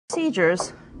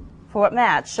procedures for what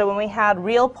matched. So when we had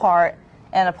real part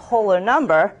and a polar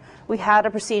number, we had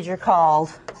a procedure called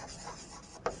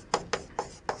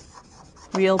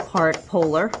real part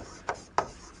polar.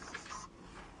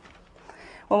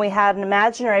 When we had an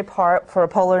imaginary part for a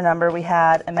polar number, we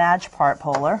had imag part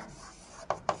polar.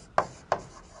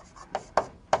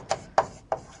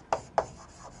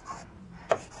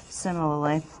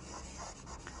 Similarly,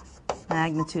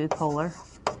 magnitude polar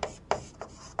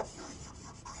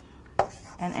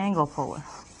and angle polar.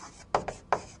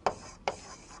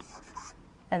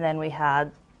 And then we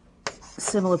had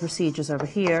similar procedures over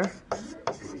here.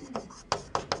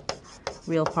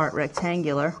 Real part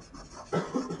rectangular,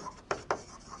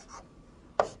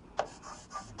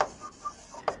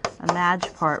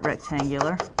 imag part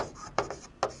rectangular,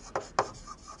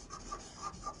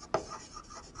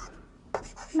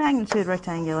 magnitude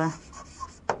rectangular,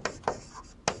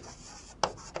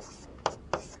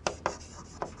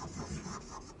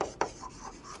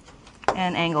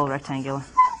 and angle rectangular.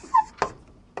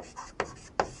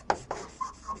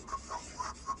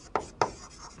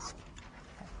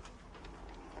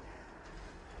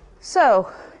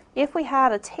 So if we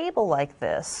had a table like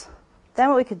this, then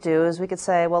what we could do is we could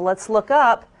say, well, let's look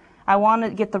up. I want to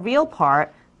get the real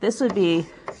part. This would be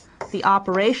the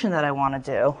operation that I want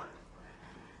to do.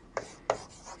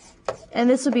 And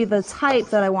this would be the type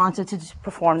that I wanted to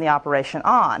perform the operation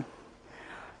on.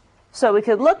 So we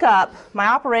could look up my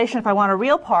operation. If I want a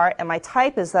real part and my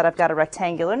type is that I've got a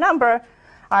rectangular number,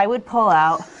 I would pull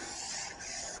out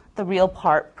the real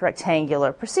part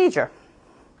rectangular procedure.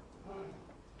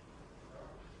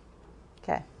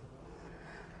 Okay.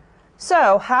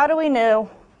 So how do we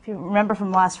know, if you remember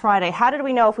from last Friday, how did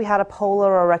we know if we had a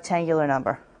polar or a rectangular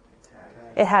number?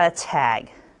 It had a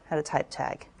tag, had a type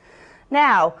tag.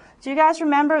 Now, do you guys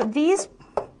remember these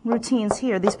routines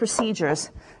here, these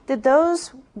procedures,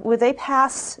 would they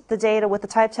pass the data with the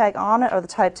type tag on it or the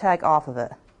type tag off of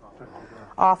it?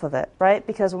 Off of it, right?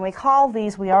 Because when we call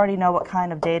these, we already know what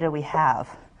kind of data we have.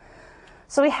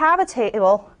 So we have a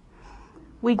table,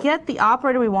 we get the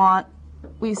operator we want,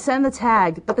 we send the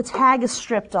tag, but the tag is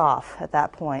stripped off at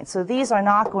that point. So these are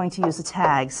not going to use the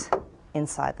tags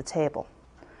inside the table.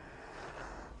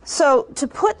 So to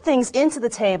put things into the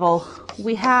table,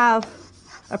 we have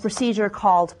a procedure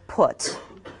called put.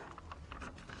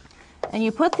 And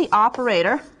you put the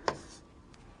operator,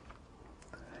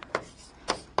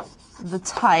 the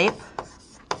type,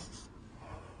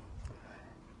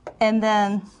 and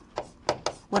then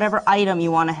whatever item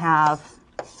you want to have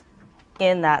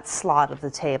in that slot of the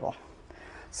table.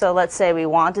 So let's say we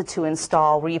wanted to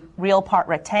install real part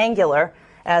rectangular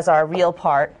as our real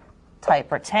part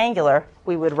type rectangular.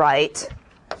 We would write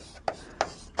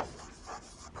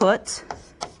put,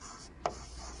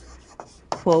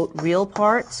 quote, real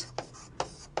part,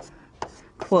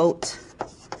 quote,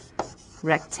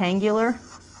 rectangular,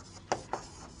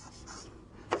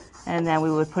 and then we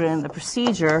would put in the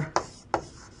procedure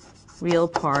real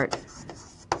part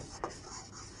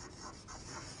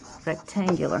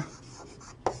rectangular.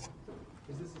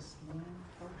 Is this a scheme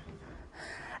function?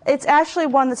 It's actually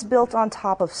one that's built on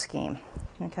top of scheme.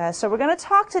 Okay, so we're going to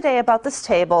talk today about this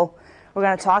table. We're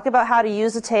going to talk about how to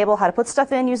use the table, how to put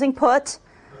stuff in using put,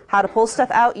 how to pull stuff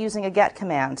out using a get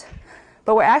command.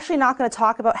 But we're actually not going to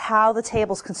talk about how the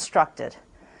table's constructed,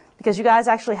 because you guys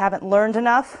actually haven't learned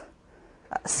enough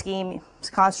scheme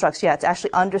constructs yet to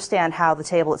actually understand how the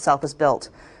table itself is built.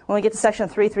 When we get to section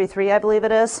 333, I believe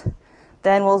it is,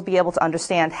 then we'll be able to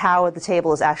understand how the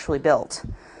table is actually built.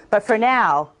 But for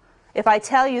now, if I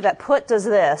tell you that put does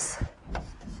this,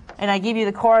 and I give you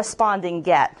the corresponding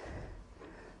get,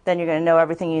 then you're going to know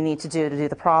everything you need to do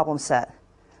the problem set.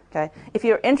 Okay? If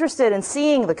you're interested in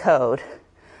seeing the code,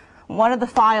 one of the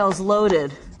files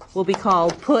loaded will be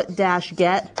called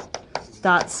put-get.scheme.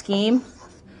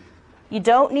 You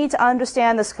don't need to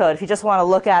understand this code. If you just want to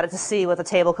look at it to see what the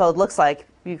table code looks like,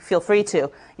 you feel free to.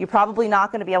 You're probably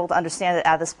not going to be able to understand it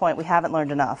at this point. We haven't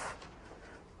learned enough.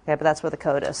 Okay, but that's where the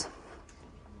code is.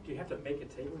 Do you have to make a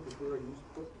table before you use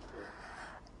put?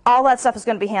 All that stuff is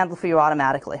going to be handled for you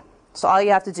automatically. So all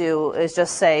you have to do is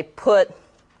just say put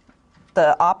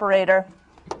the operator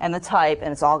and the type,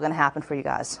 and it's all going to happen for you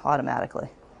guys automatically.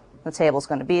 The table's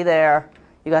going to be there.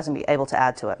 You guys are going to be able to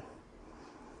add to it.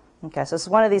 Okay, so this is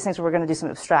one of these things where we're going to do some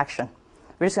abstraction.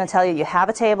 We're just going to tell you have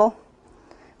a table.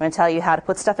 I'm going to tell you how to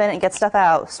put stuff in it and get stuff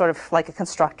out, sort of like a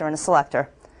constructor and a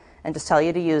selector, and just tell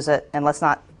you to use it. And let's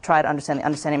not try to understand the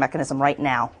understanding mechanism right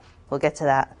now. We'll get to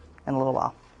that in a little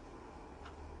while.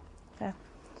 Okay.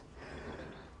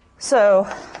 So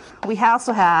we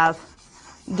also have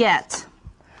get.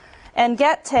 And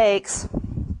get takes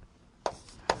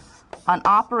an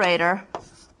operator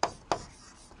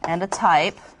and a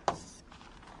type,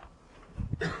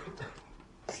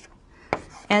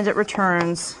 and it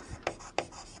returns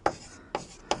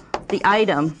the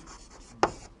item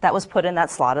that was put in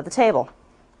that slot of the table.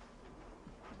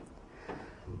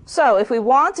 So if we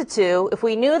wanted to, if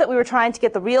we knew that we were trying to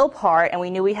get the real part and we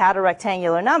knew we had a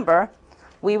rectangular number,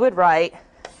 we would write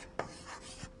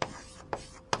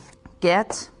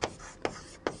get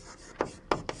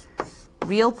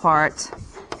real part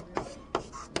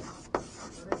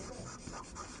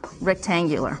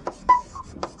rectangular.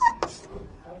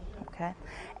 Okay?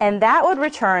 And that would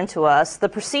return to us the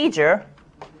procedure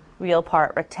real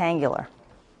part rectangular.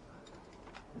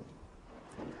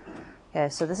 Okay,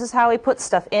 so this is how we put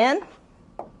stuff in,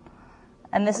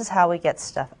 and this is how we get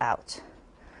stuff out.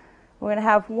 We're going to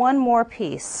have one more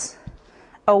piece,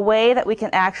 a way that we can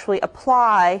actually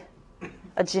apply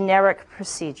a generic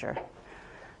procedure.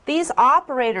 These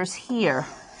operators here,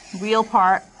 real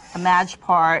part, imagined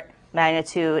part,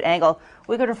 magnitude, angle,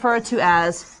 we could refer to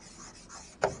as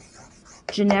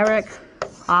generic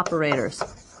operators.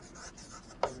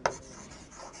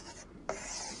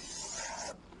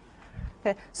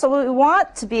 Okay, so what we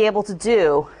want to be able to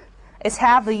do is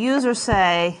have the user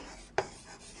say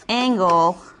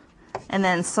angle and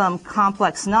then some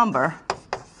complex number,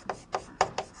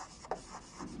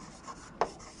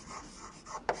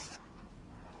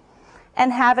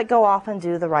 and have it go off and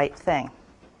do the right thing.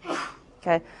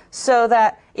 Okay, so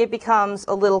that it becomes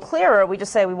a little clearer, we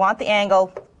just say we want the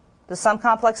angle, the some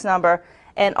complex number,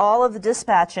 and all of the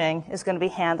dispatching is going to be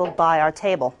handled by our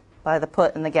table, by the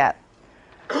put and the get.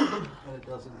 And it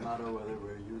doesn't matter whether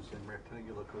we're using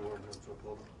rectangular coordinates or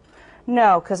polar?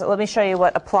 No, because let me show you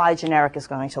what apply generic is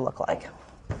going to look like.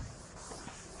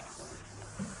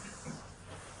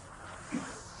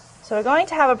 So we're going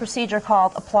to have a procedure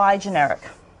called apply generic.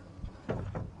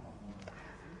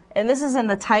 And this is in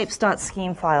the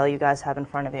types.scheme file you guys have in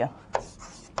front of you.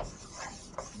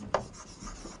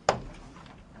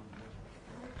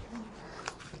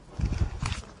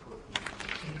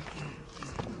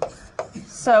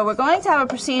 So we're going to have a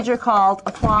procedure called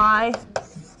apply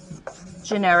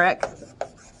generic.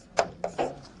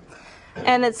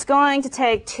 And it's going to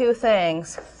take two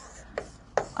things.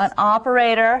 An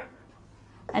operator,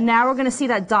 and now we're going to see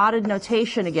that dotted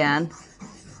notation again.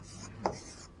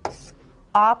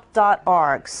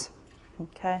 Op.args.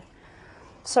 Okay.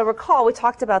 So recall, we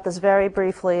talked about this very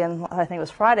briefly in, I think it was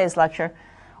Friday's lecture.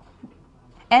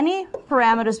 Any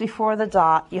parameters before the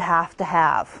dot you have to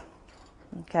have.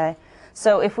 Okay.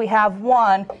 So if we have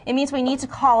 1, it means we need to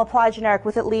call apply generic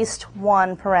with at least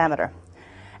one parameter.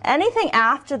 Anything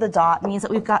after the dot means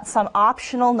that we've got some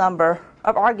optional number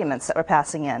of arguments that we're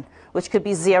passing in, which could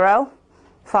be 0,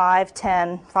 5,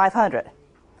 10, 500.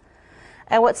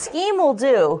 And what scheme will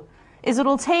do is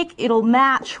it'll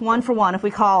match one for one if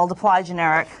we called apply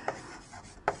generic.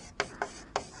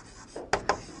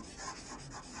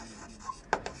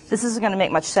 This isn't going to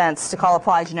make much sense to call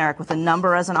apply generic with a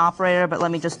number as an operator, but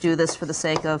let me just do this for the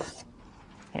sake of,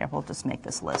 here, we'll just make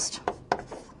this list.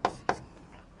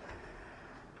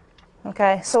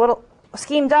 Okay, so what a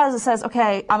scheme does, it says,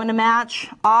 okay, I'm going to match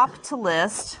op to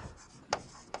list,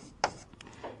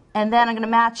 and then I'm going to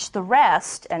match the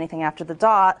rest, anything after the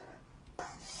dot,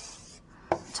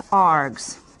 to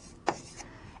args.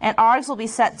 And args will be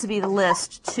set to be the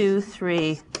list 2,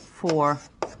 3, 4,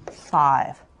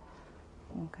 5.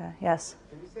 Okay, yes?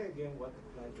 Can you say again what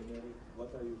apply generic, what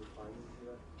are you defining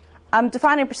here? I'm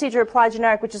defining a procedure apply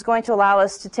generic, which is going to allow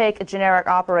us to take a generic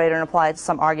operator and apply it to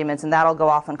some arguments, and that'll go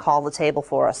off and call the table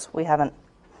for us. We haven't,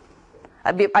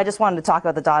 I just wanted to talk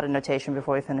about the dotted notation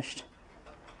before we finished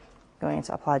going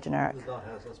into apply generic. The dot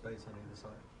has a space on either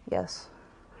side. Yes.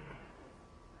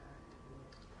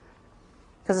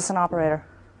 Because it's an operator.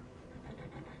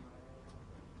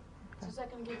 So is that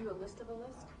going to give you a list of a list?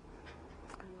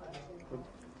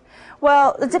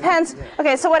 Well, it depends.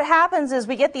 Okay, so what happens is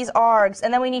we get these args,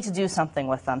 and then we need to do something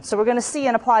with them. So we're going to see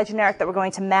in apply generic that we're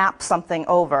going to map something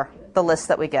over the list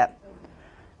that we get.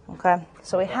 Okay,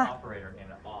 so we have. Operator in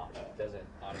op doesn't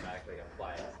automatically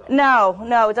apply itself.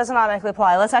 No, it doesn't automatically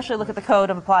apply. Let's actually look at the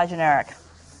code of apply generic.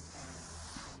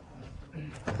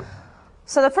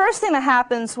 So the first thing that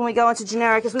happens when we go into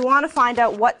generic is we want to find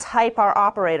out what type our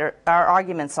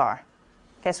arguments are.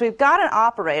 Okay, so we've got an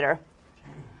operator,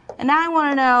 and now I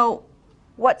want to know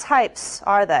what types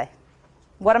are they.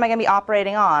 What am I going to be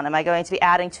operating on? Am I going to be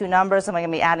adding two numbers? Am I going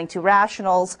to be adding two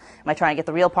rationals? Am I trying to get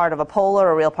the real part of a polar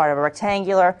or a real part of a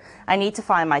rectangular? I need to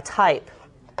find my type.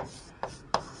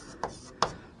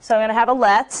 So I'm going to have a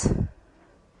let. And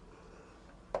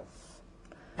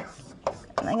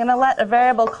I'm going to let a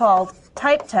variable called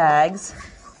type tags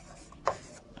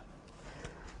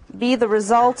be the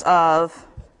result of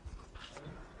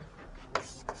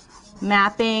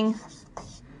mapping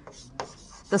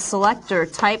the selector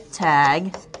type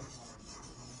tag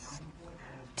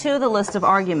to the list of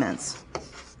arguments.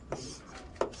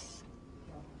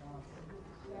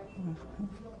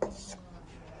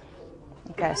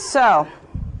 Okay, so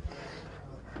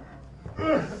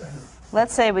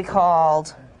let's say we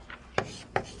called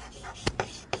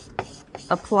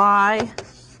apply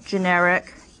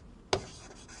generic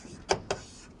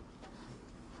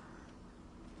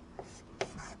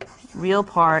real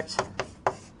part,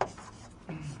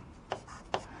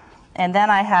 and then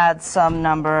I had some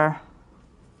number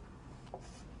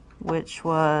which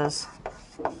was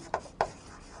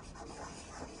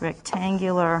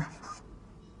rectangular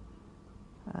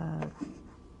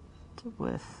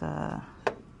with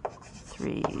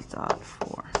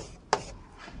 3.4.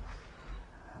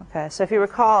 Okay, so if you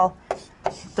recall,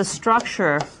 the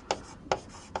structure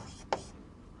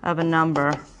of a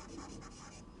number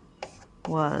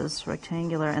was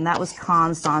rectangular, and that was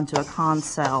consed onto a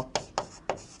const cell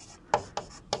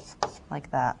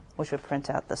like that, which would print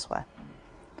out this way.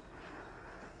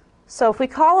 So if we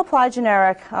call apply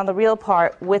generic on the real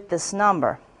part with this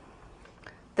number,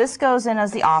 this goes in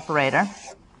as the operator,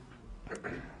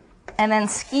 and then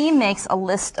scheme makes a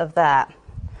list of that.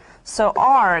 So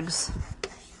args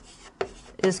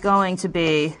is going to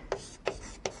be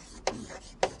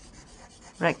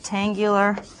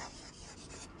rectangular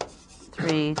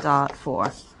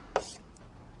 3.4.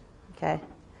 Okay,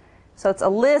 so it's a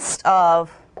list of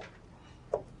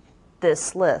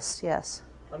this list. Yes.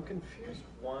 I'm confused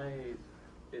why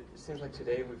it seems like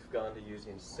today we've gone to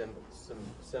using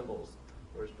symbols,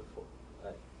 whereas before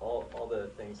all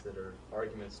the things that are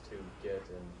arguments to get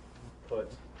and put,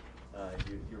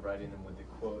 you're writing them with the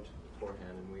quote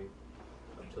beforehand, and we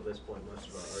up to this point most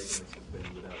of our arguments have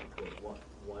been without a quote.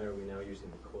 Why are we now using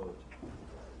the quote?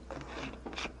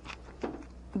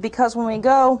 Because when we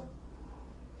go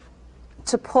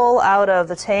to pull out of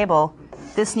the table,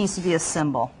 this needs to be a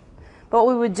symbol. But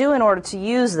what we would do in order to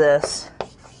use this,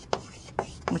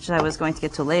 which I was going to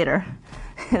get to later,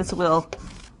 is we'll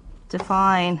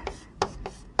define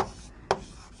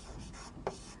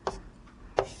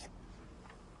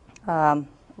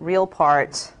real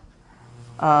part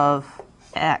of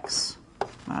x.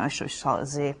 Actually, we should call it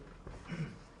z.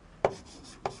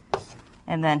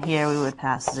 And then here we would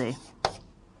pass z.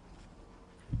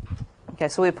 Okay,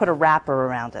 so we put a wrapper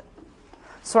around it.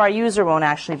 So our user won't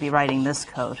actually be writing this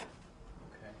code.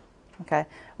 Okay,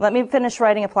 let me finish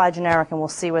writing apply generic, and we'll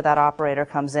see where that operator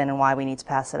comes in and why we need to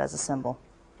pass it as a symbol.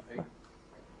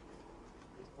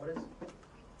 What is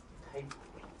type?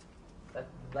 That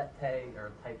let tag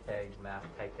or type tag, map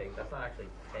type tag. That's not actually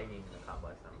tagging the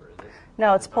complex number, is it?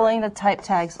 No, it's pulling the type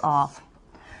tags off.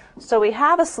 So we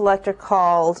have a selector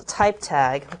called type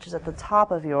tag, which is at the top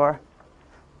of your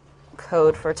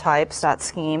code for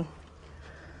types.scheme.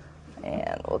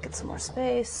 And we'll get some more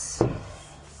space.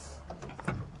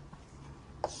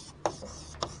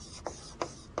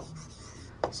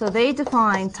 So they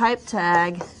define type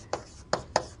tag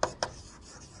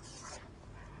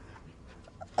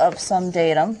of some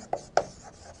datum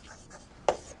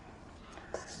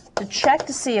to check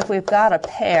to see if we've got a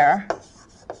pair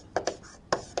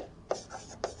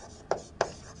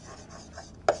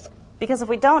because if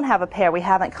we don't have a pair, we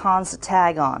haven't cons a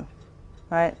tag on,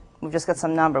 right? We've just got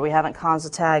some number. We haven't cons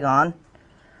a tag on.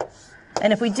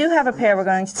 And if we do have a pair, we're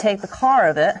going to take the car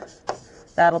of it.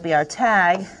 That'll be our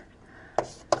tag.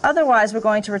 Otherwise, we're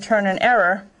going to return an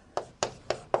error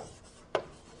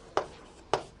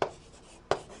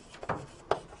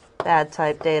bad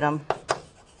type datum.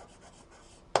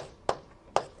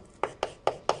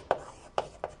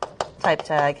 Type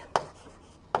tag.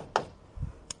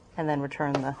 And then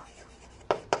return the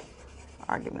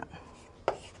argument.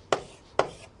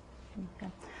 Okay.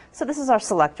 So this is our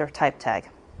selector type tag.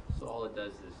 So all it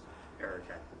does is error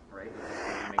check, right?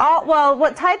 Well,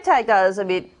 what type tag does, I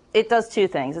mean, it does two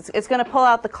things. It's going to pull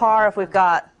out the car if we've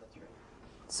got,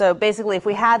 so basically if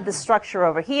we had this structure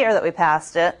over here that we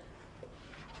passed it,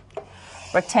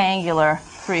 rectangular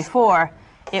 3.4,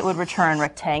 it would return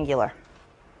rectangular.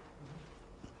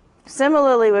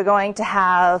 Similarly, we're going to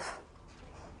have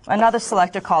another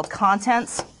selector called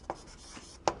contents.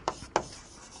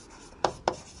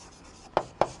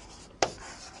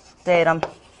 Datum.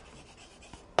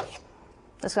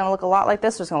 It's going to look a lot like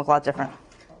this, or it's going to look a lot different?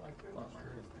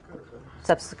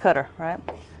 Except it's the cutter, right?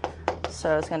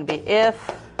 So it's going to be if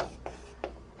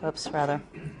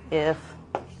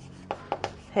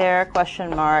pair question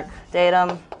mark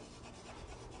datum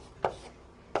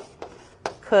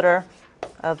footer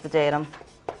of the datum.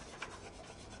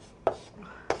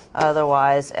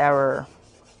 Otherwise, error,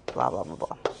 blah, blah, blah,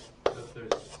 blah. So if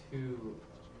there's two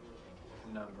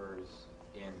numbers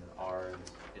in ours,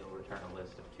 it'll return a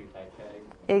list of two type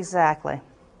tags. Exactly.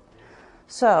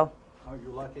 So, Are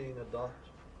you locking a dot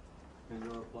in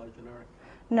your apply generic?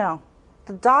 no,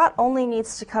 the dot only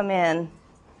needs to come in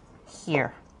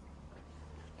here.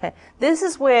 Okay, this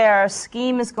is where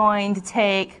Scheme is going to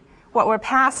take what we're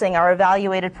passing, our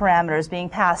evaluated parameters being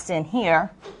passed in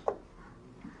here,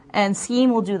 and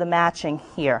Scheme will do the matching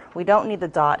here. We don't need the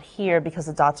dot here because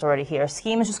the dot's already here.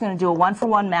 Scheme is just going to do a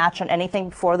one-for-one match on anything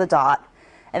before the dot,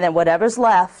 and then whatever's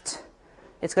left,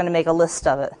 it's going to make a list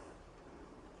of it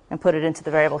and put it into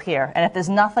the variable here. And if there's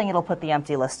nothing, it'll put the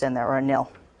empty list in there, or a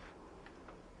nil.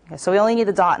 Okay, so we only need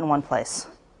the dot in one place.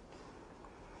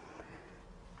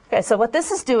 Okay, so what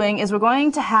this is doing is we're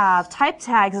going to have type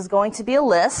tags is going to be a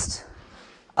list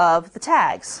of the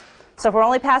tags. So if we're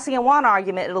only passing in one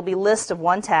argument, it'll be a list of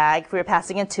one tag. If we were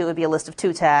passing in two, it would be a list of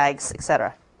two tags,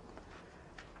 etc.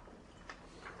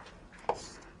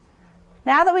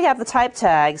 Now that we have the type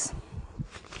tags,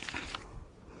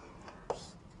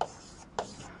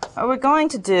 what we're going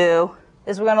to do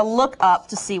is we're going to look up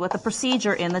to see what the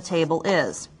procedure in the table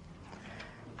is.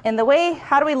 In the way,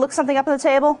 how do we look something up in the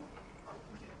table?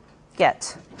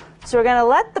 Get. So we're going to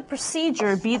let the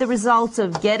procedure be the result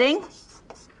of getting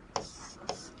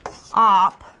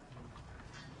op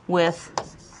with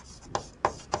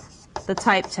the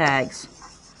type tags.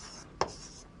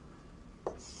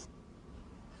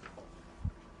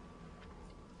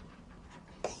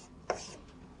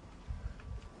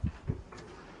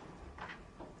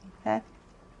 Okay.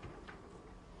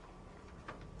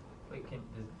 Wait, does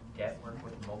get work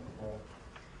with multiple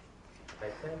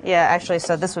type tags? Yeah, actually,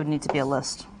 so this would need to be a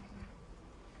list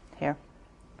here.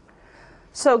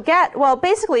 So get, well,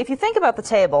 basically, if you think about the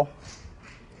table,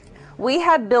 we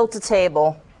had built a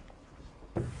table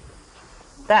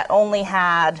that only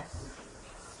had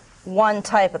one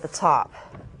type at the top.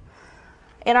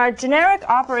 In our generic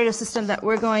operator system that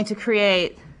we're going to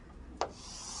create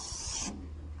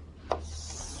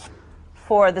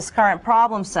for this current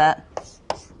problem set,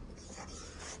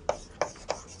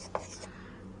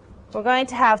 we're going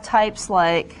to have types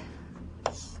like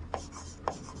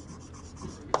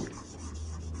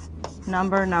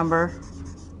number, number,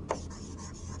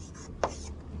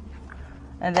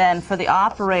 and then for the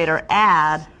operator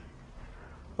add,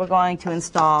 we're going to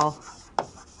install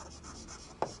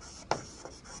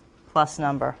plus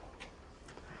number.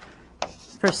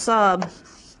 For sub,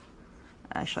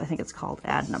 actually I think it's called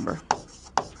add number.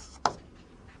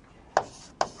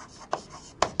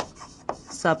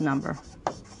 Sub number.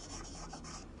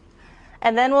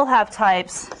 And then we'll have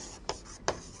types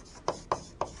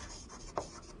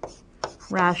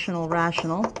rational,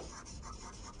 rational.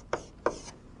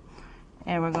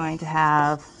 And we're going to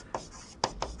have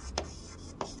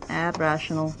add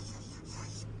rational,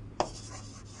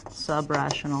 sub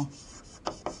rational,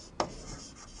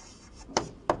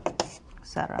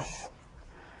 etc.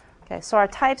 Okay, so our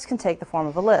types can take the form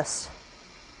of a list.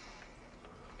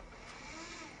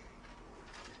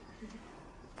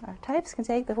 Our types can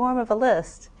take the form of a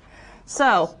list.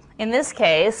 So in this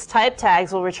case, type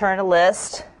tags will return a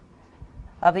list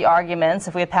of the arguments.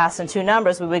 If we had passed in two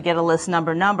numbers, we would get a list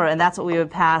number, number, and that's what we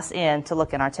would pass in to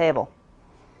look in our table.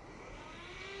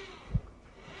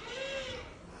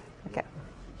 Okay.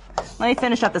 Let me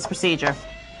finish up this procedure.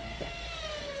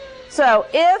 So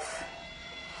if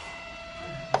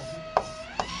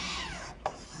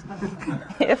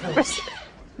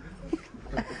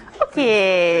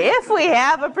okay, if we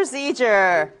have a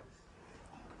procedure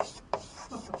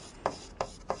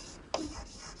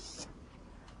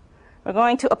we're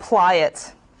going to apply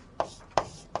it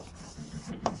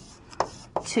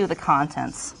to the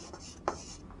contents.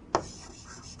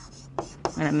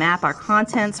 We're going to map our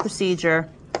contents procedure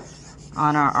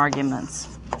on our arguments.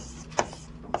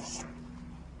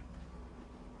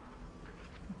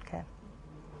 Okay.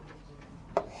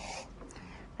 I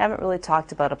haven't really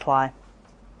talked about apply.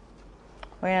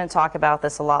 We're going to talk about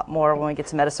this a lot more when we get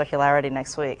to metacircularity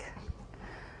next week.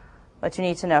 What you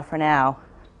need to know for now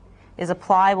is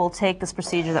apply will take this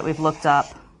procedure that we've looked up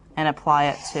and apply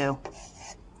it to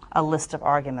a list of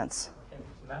arguments.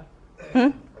 Map? Hmm?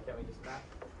 Why can't we just map?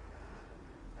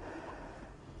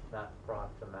 Map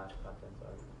prompt to map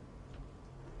contents.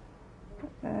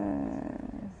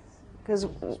 Because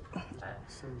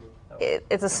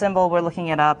it's a symbol, we're looking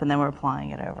it up, and then we're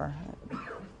applying it over.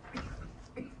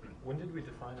 When did we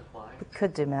define apply? We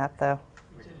could do map, though.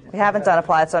 We haven't done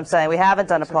apply, that's what I'm saying. We haven't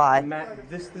done apply.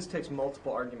 This takes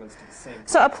multiple arguments to the same.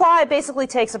 So apply basically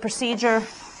takes a procedure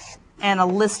and a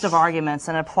list of arguments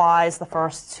and applies the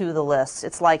first to the list.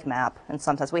 It's like map, and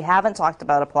sometimes we haven't talked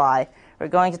about apply. We're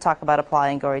going to talk about apply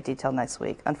in gory detail next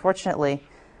week. Unfortunately,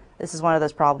 this is one of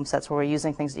those problem sets where we're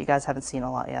using things that you guys haven't seen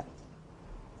a lot yet.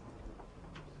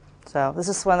 So this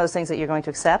is one of those things that you're going to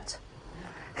accept.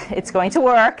 It's going to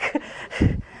work.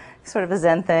 Sort of a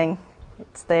Zen thing.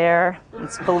 It's there.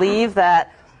 It's believe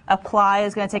that apply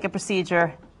is going to take a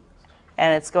procedure,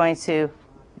 and it's going to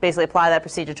basically apply that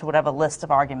procedure to whatever list of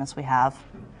arguments we have.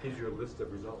 It gives you a list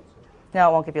of results. No,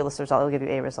 it won't give you a list of results. It'll give you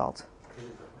a result.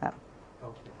 No.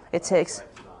 It takes.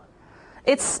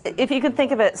 It's, if you can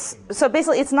think of it, so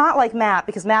basically it's not like map,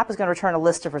 because map is going to return a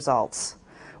list of results.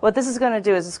 What this is going to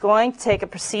do is it's going to take a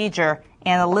procedure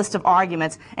and a list of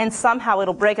arguments, and somehow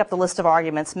it'll break up the list of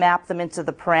arguments, map them into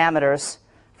the parameters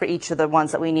for each of the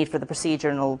ones that we need for the procedure,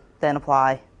 and it'll then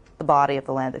apply the body of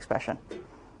the lambda expression.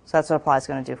 So that's what apply is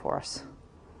going to do for us.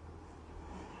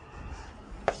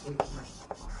 Yeah,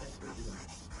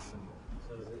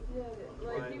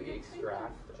 like When you we can think of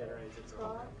extract, generates its own.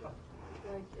 proc,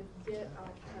 like if get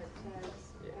tags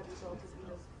have resulted in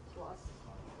just plus.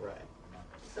 Right.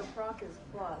 So proc is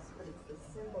plus, but it's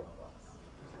the symbol plus.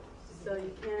 So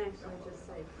you can't actually just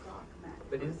say proc max.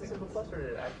 But is the symbol plus, or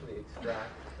did it actually extract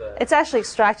the It's actually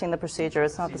extracting the procedure.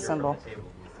 It's not the procedure symbol. from the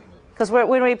table? Because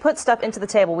when we put stuff into the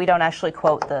table, we don't actually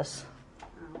quote this.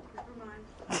 Oh, never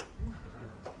mind.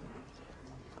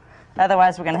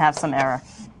 Otherwise, we're going to have some error.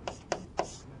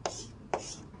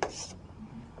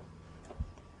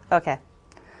 Okay.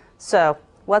 So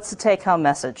what's the take-home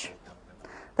message?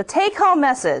 The take-home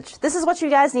message, this is what you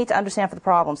guys need to understand for the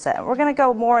problem set. We're going to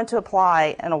go more into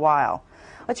apply in a while.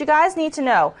 What you guys need to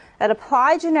know, that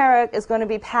apply generic is going to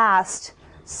be passed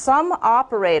some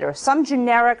operator, some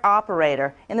generic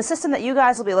operator. In the system that you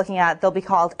guys will be looking at, they'll be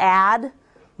called add,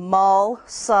 mul,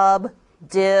 sub,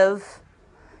 div,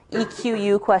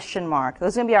 EQU question mark.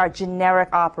 Those are going to be our generic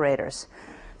operators.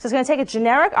 So it's going to take a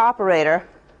generic operator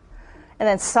and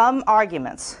then some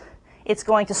arguments. It's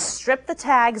going to strip the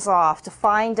tags off to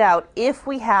find out if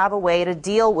we have a way to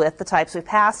deal with the types we've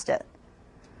passed it.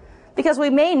 Because we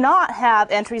may not have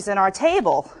entries in our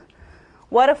table.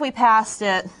 What if we passed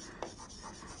it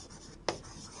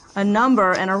a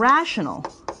number and a rational?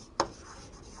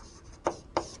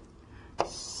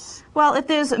 Well, if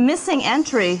there's a missing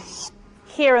entry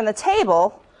here in the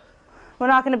table, we're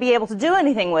not going to be able to do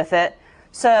anything with it.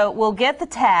 So we'll get the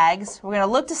tags. We're going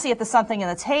to look to see if there's something in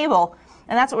the table,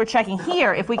 and that's what we're checking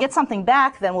here. If we get something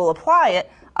back, then we'll apply it.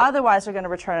 Otherwise, we're going to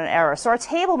return an error. So our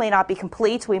table may not be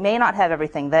complete. We may not have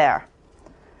everything there.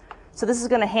 So this is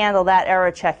going to handle that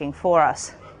error checking for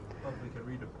us. But we can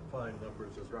redefine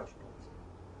numbers as rationals.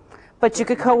 But you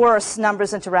could coerce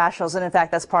numbers into rationals, and in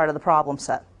fact, that's part of the problem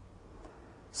set.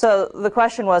 So the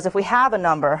question was, if we have a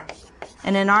number,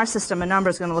 and in our system, a number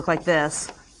is going to look like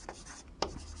this.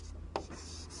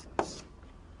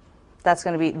 That's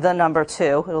going to be the number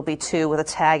 2. It'll be 2 with a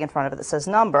tag in front of it that says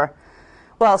number.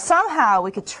 Well, somehow we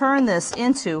could turn this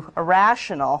into a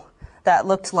rational that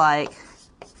looked like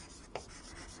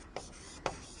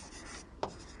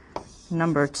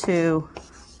number 2,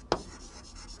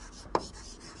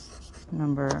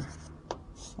 number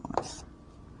 1.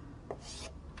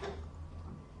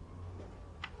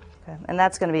 Okay, and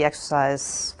that's going to be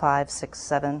exercise 5, 6,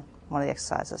 7, one of the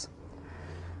exercises.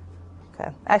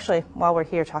 Okay. Actually, while we're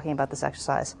here talking about this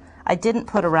exercise, I didn't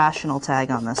put a rational tag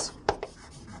on this.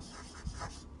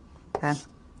 Okay.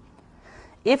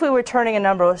 If we were turning a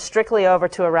number strictly over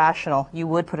to a rational, you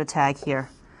would put a tag here.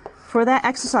 For that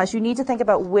exercise, you need to think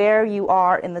about where you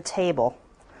are in the table.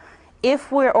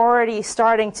 If we're already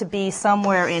starting to be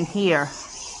somewhere in here,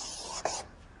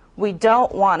 we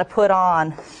don't want to put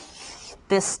on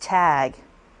this tag.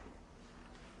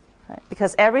 Right?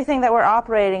 Because everything that we're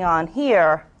operating on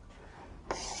here,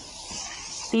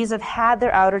 these have had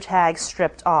their outer tags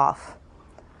stripped off.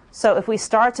 So if we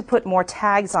start to put more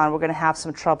tags on, we're going to have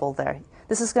some trouble there.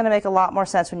 This is going to make a lot more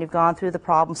sense when you've gone through the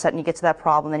problem set and you get to that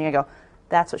problem, then you go,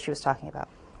 that's what she was talking about.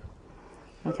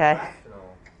 Okay?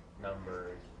 Rational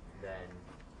numbers then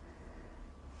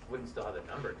wouldn't still have a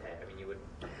number tag. I mean, you wouldn't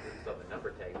still have a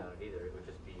number tag on it either. It would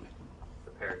just be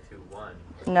prepare 2, 1.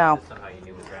 No. Just somehow you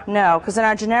knew it was rational. No, because in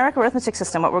our generic arithmetic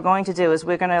system, what we're going to do is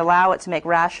we're going to allow it to make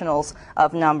rationals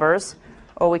of numbers,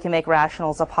 or we can make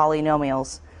rationals of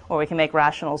polynomials, or we can make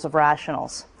rationals of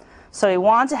rationals. So we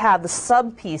want to have the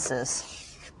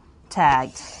sub-pieces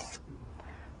tagged,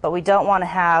 but we don't want to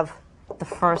have the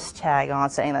first tag on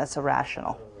saying that it's a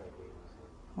rational.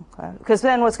 Okay. Because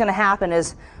then what's going to happen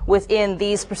is within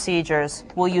these procedures,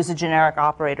 we'll use the generic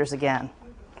operators again.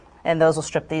 And those will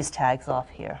strip these tags off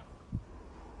here.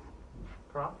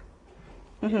 Proc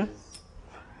Mhm.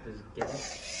 is get,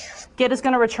 Get is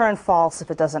going to return false if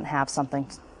it doesn't have something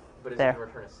but is there. it going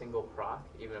to return a single proc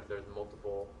even if there's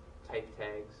multiple type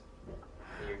tags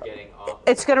and you're getting off?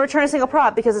 It's going to return a single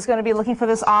prop because it's going to be looking for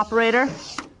this operator.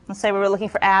 Let's say we were looking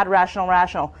for add rational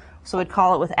rational. So we'd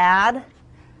call it with add.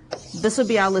 This would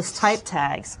be our list type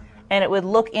tags. And it would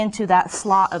look into that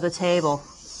slot of the table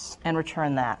and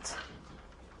return that.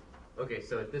 Okay,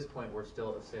 so at this point we're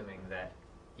still assuming that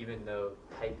even though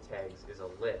type tags is a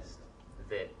list,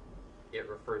 that it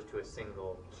refers to a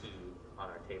single key on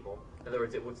our table. In other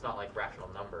words, it's not like rational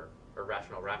number or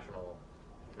rational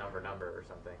number or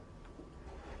something.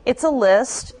 It's a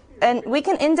list, and we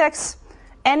can index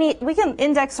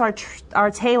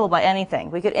our table by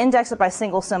anything. We could index it by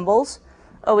single symbols,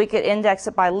 or we could index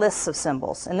it by lists of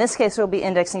symbols. In this case, we'll be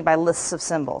indexing by lists of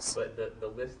symbols. But the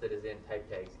list that is in type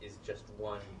tags is just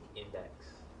one index.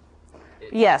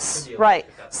 Yes, right.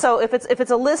 So if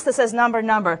it's a list that says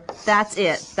number, that's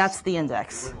it. That's the You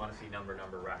index. wouldn't want to see number,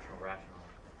 rational.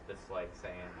 That's like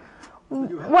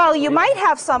saying, Well, you might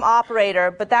have some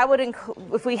operator, but that would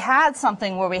if we had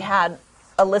something where we had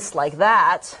a list like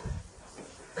that,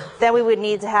 then we would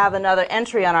need to have another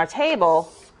entry on our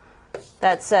table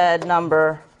that said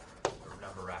number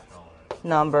rational.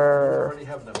 We already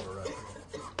have number rational.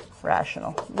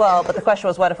 rational. Well, but the question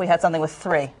was, what if we had something with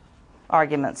 3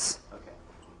 arguments?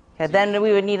 Okay, then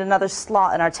we would need another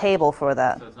slot in our table for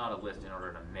that. So it's not a list in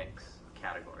order to mix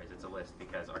categories. It's a list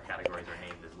because our categories are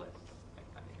named as lists.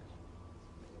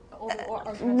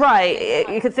 Right.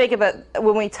 You could think of it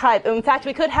when we type. In fact,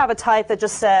 we could have a type that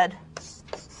just said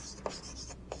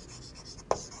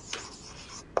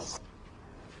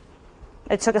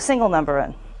it took a single number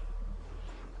in,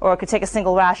 or it could take a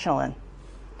single rational in.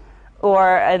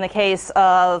 Or in the case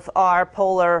of our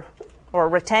polar or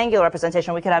rectangular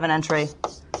representation, we could have an entry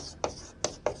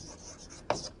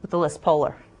with the list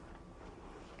polar.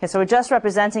 Okay, so we're just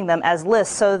representing them as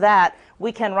lists so that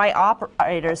we can write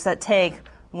operators that take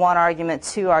 1 argument,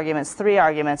 2 arguments, 3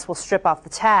 arguments. We'll strip off the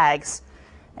tags,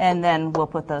 and then we'll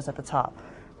put those at the top.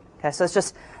 Okay, so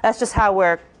that's just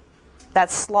how that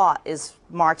slot is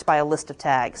marked by a list of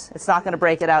tags. It's not going to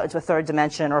break it out into a 3rd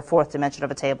dimension or a 4th dimension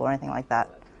of a table or anything like that.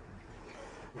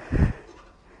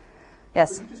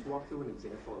 Yes? Could you just walk through an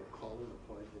example of calling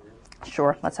applied generic?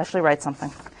 Sure. Let's actually write something.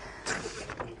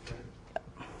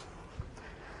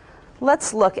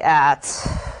 Let's look at,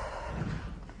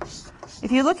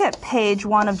 if you look at page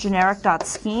 1 of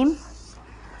generic.scheme,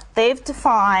 they've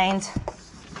defined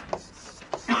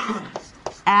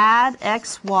add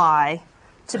xy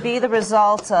to be the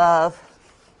result of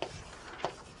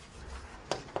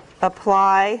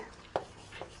apply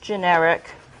generic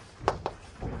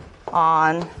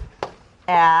on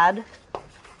add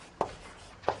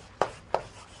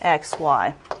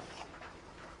xy.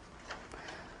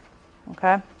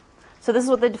 Okay? So this is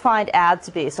what they defined add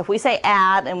to be. So if we say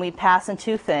add and we pass in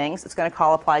 2 things, it's going to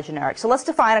call apply generic. So let's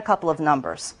define a couple of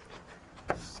numbers.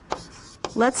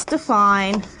 Let's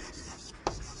define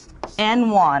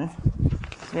n1,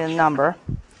 the number,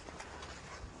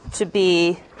 to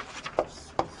be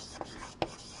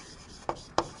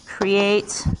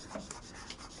create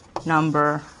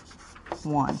number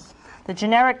 1. The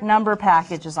generic number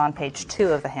package is on page 2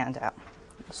 of the handout.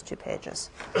 It's 2 pages.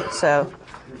 So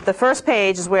the first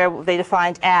page is where they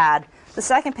defined add. The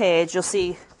second page, you'll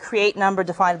see create number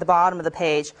defined at the bottom of the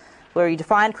page, where you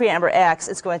define create number x.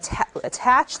 It's going to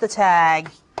attach the tag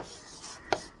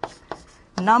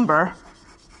number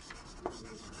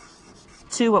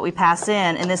to what we pass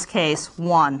in this case,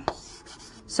 1.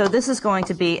 So this is going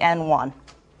to be n1.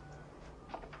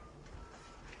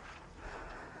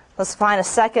 Let's find a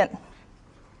second.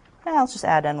 Let's just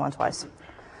add n1 twice.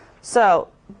 So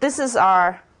this is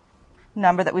our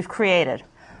number that we've created.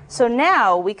 So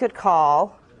now we could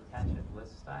call Attach it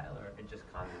list style, or it just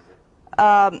causes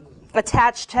it?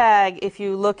 attach tag. If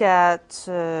you look at,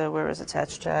 where is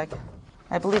attach tag?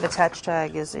 I believe attach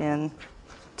tag is in,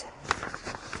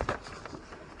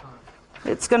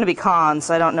 it's going to be cons.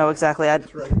 I don't know exactly.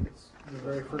 That's right. It's the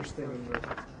very first thing in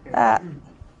the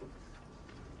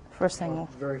First thing.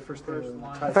 very first thing in the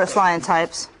type. First line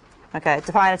types. Okay,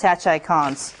 define attach tag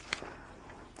cons.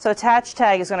 So attach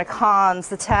tag is going to cons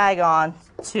the tag on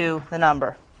to the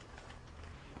number.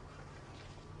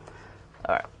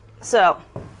 All right, so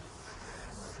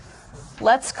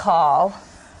let's call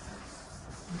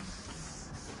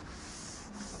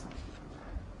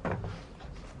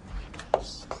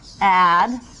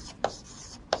add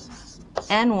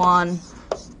n1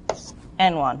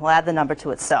 n1. We'll add the number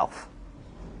to itself.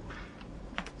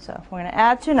 So we're going to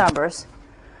add two numbers.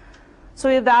 So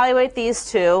we evaluate these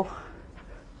two.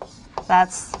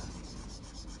 That's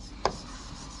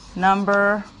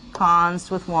number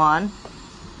const with 1,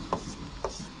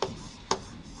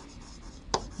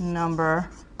 number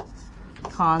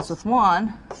const with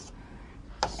 1,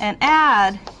 and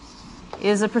add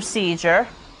is a procedure.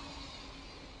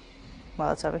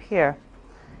 Well, it's over here.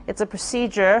 It's a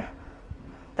procedure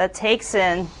that takes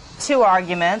in two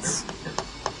arguments,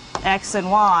 x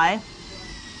and y,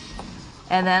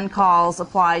 and then calls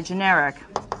apply generic.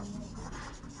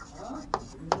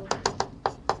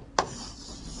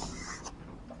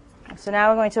 So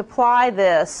now we're going to apply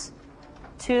this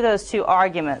to those two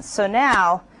arguments. So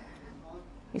now,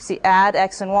 you see add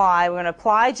x and y. We're going to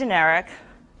apply generic.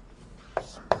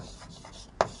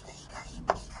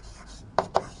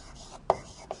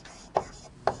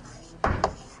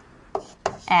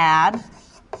 Add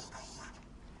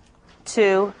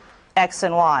to x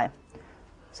and y.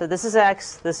 So this is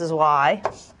x, this is y.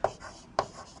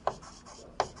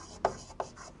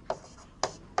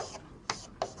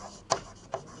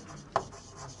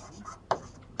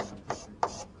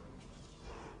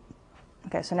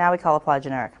 Okay, so now we call apply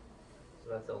generic.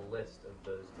 So that's a list of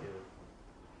those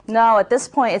two. No, at this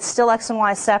point it's still x and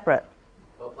y separate.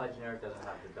 Well, apply generic doesn't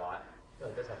have the dot. No,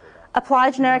 it does have the dot.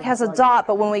 Apply generic has a dot,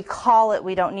 but when we call it,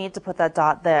 we don't need to put that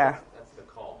dot there. That's the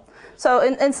call.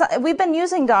 So we've been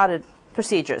using dotted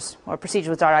procedures, or procedures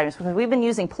with dotted items, because we've been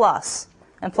using plus.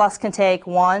 And plus can take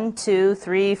 1, 2,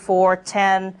 3, 4,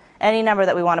 10, any number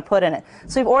that we want to put in it.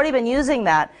 So we've already been using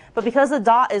that, but because the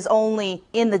dot is only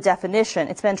in the definition,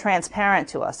 it's been transparent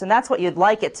to us. And that's what you'd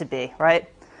like it to be, right?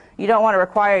 You don't want to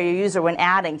require your user, when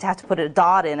adding, to have to put a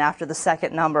dot in after the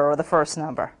second number or the first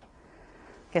number.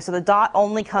 Okay, so the dot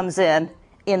only comes in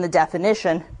the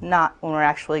definition, not when we're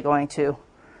actually going to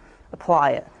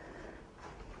apply it.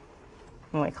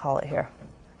 When we call it here.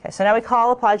 Okay, so now we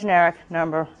call apply generic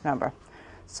number, number.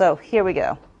 So here we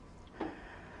go.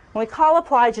 When we call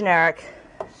apply generic,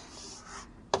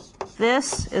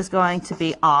 this is going to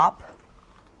be op.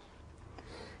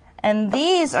 And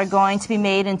these are going to be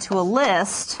made into a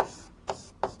list.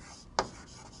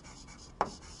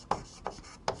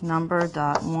 Number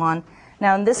dot 1.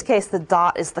 Now in this case, the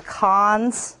dot is the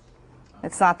cons.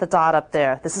 It's not the dot up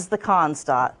there. This is the cons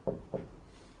dot.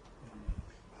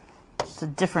 It's a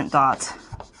different dot.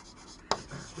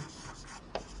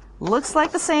 Looks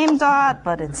like the same dot,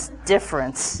 but it's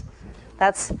different.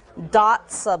 That's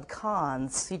dot sub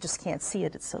cons. You just can't see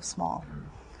it. It's so small.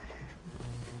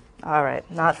 All right,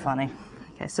 not funny.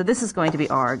 Okay, so this is going to be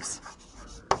args.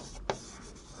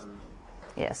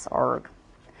 Yes, arg.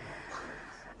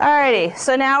 Alrighty,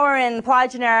 so now we're in apply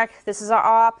generic. This is our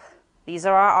op. These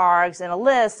are our args in a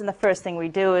list. And the first thing we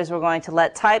do is we're going to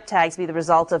let type tags be the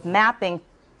result of mapping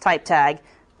type tag,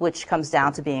 which comes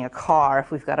down to being a car if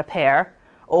we've got a pair,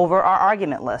 over our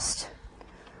argument list.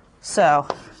 So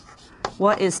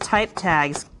what is type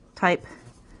tags going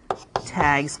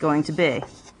to be?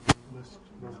 List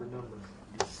number.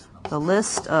 The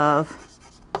list of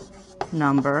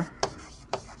number.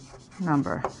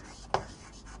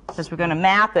 Because we're going to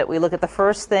map it, we look at the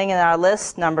first thing in our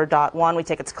list, number dot 1, we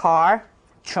take its car,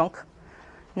 chunk.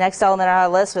 Next element on our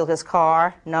list, we look at its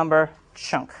car, number,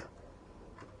 chunk.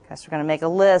 Okay, so we're going to make a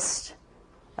list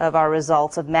of our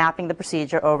results of mapping the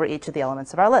procedure over each of the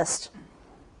elements of our list.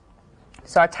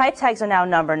 So our type tags are now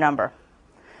number, number.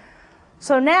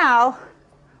 So now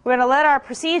we're going to let our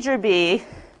procedure be,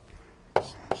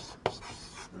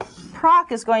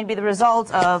 proc is going to be the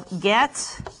result of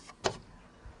get,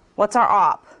 what's our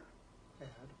op?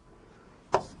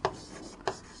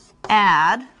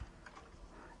 Add,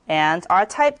 and our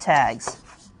type tags.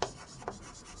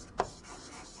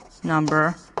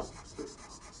 Number.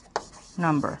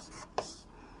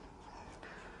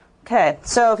 Okay,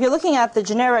 so if you're looking at the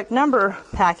generic number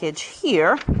package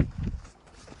here,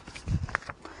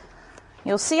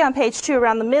 you'll see on page 2,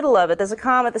 around the middle of it, there's a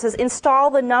comment that says install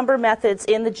the number methods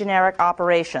in the generic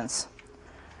operations.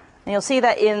 And you'll see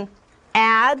that in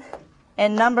add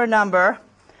and number,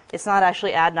 it's not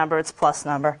actually add number, it's plus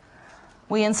number.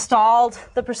 We installed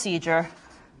the procedure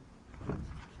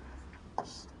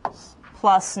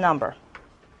plus number.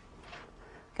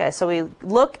 Okay, so we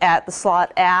look at the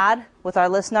slot add with our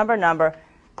list number.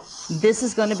 This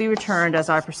is going to be returned as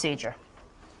our procedure.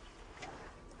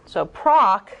 So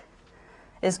proc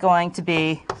is going to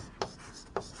be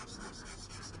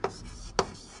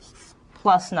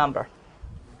plus number.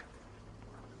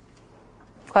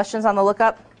 Questions on the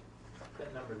lookup?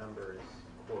 That number is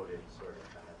quoted, sort of,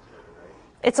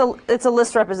 right? It's a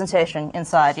list representation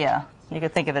inside, yeah. You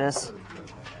could think of it as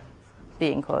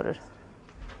being quoted.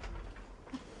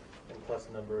 And plus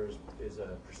numbers is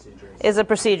a procedure. Is a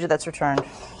procedure that's returned.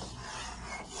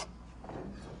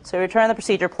 So we return the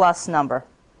procedure plus number.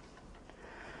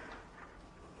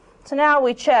 So now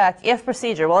we check if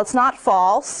procedure. Well, it's not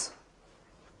false,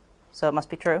 so it must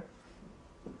be true.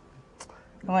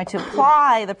 I'm going to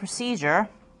apply the procedure.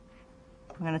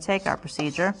 I'm going to take our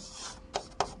procedure.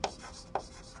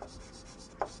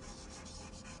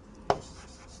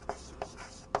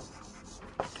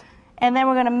 And then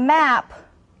we're going to map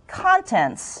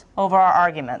contents over our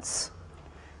arguments.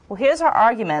 Well, here's our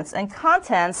arguments, and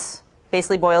contents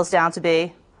basically boils down to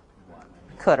be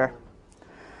cooter.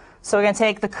 So we're going to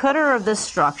take the cooter of this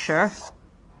structure,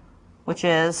 which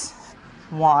is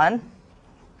 1.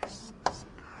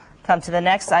 Come to the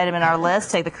next item in our list,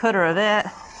 take the cooter of it,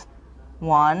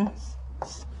 1.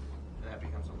 That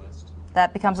becomes a list.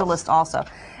 That becomes a list also.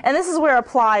 And this is where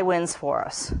apply wins for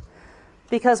us.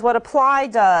 Because what apply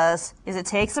does is it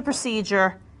takes a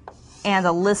procedure and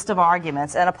a list of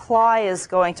arguments, and apply is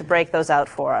going to break those out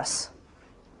for us.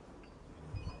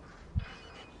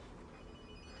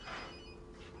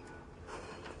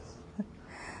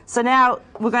 So now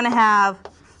we're going to have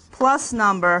plus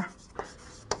number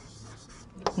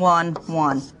 1,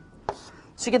 1. So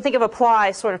you can think of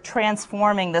apply sort of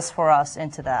transforming this for us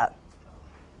into that.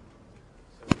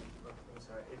 I'm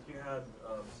sorry, if you had,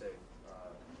 say,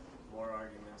 more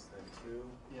arguments than 2,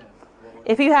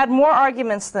 If you had more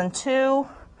arguments than 2,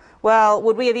 well,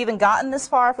 would we have even gotten this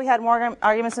far if we had more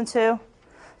arguments than 2?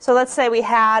 So let's say we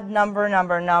had number,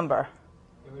 number, number.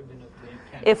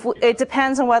 It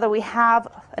depends on whether we have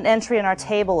an entry in our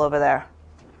table over there.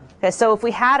 Okay, so if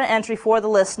we had an entry for the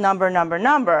list number, number,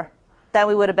 number, then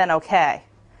we would have been okay.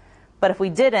 But if we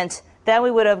didn't, then we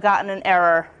would have gotten an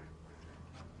error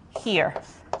here.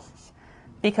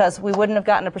 Because we wouldn't have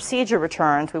gotten a procedure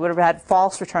returned. We would have had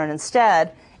false return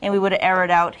instead, and we would have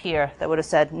errored out here. That would have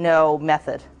said no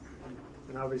method.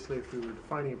 And obviously, if we were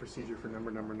defining a procedure for number,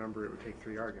 number, number, it would take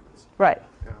 3 arguments. Right.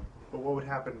 But what would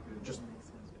happen, just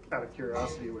out of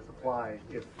curiosity, with apply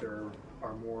if there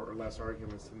are more or less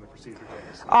arguments than the procedure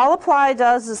does? All apply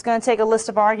does is going to take a list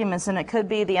of arguments, and it could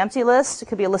be the empty list. It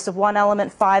could be a list of 1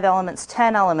 element, 5 elements,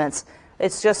 10 elements.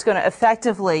 It's just going to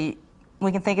effectively,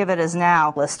 we can think of it as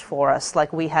now list for us,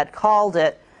 like we had called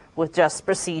it with just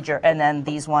procedure and then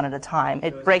these one at a time.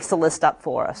 It breaks the list up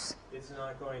for us. it's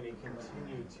not going to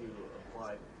continue to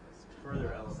apply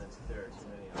further elements if there are too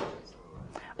many elements.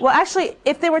 Well, actually,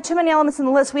 if there were too many elements in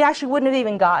the list, we actually wouldn't have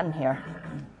even gotten here.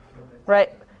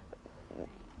 Right?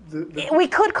 We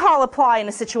could call apply in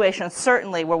a situation,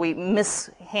 certainly, where we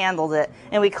mishandled it,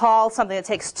 and we call something that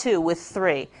takes 2 with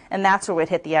 3, and that's where we'd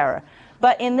hit the error.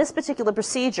 But in this particular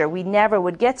procedure, we never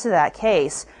would get to that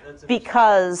case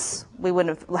because we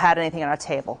wouldn't have had anything on our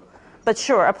table. But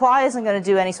sure, apply isn't going to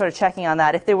do any sort of checking on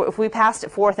that. If we passed it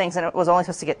 4 things and it was only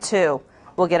supposed to get 2,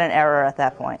 we'll get an error at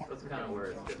that point. That's kind of where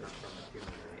it's different from the two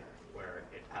memory, where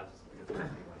it has,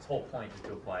 its whole point is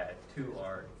to apply a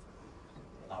to-R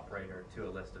operator to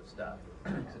a list of stuff, so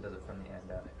it does it from the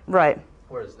end up. Right.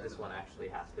 Whereas this one actually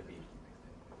has to be,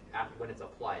 when it's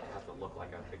applied, it has to look like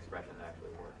an expression that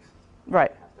actually works. Right.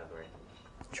 It has to have the right.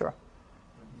 Sure.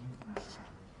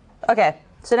 Okay,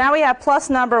 so now we have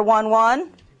plus number 1,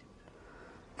 1.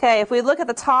 Okay, if we look at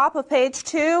the top of page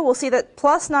 2, we'll see that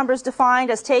plus number is defined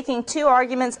as taking 2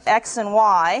 arguments, x and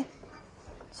y.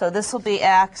 So this will be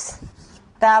x,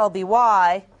 that'll be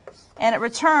y, and it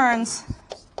returns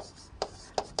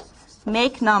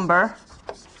make number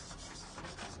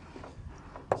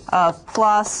of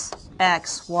plus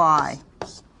x, y.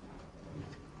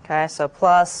 Okay, so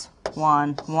plus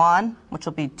 1, 1, which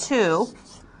will be 2,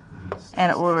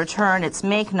 and it will return its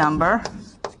make number.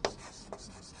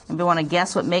 Anybody want to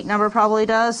guess what make number probably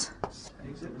does?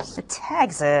 It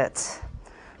tags it.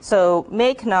 So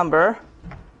make number,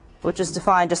 which is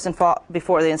defined just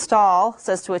before the install,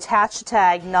 says to attach the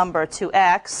tag number to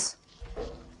x.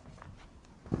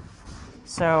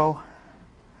 So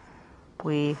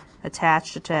we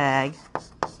attach the tag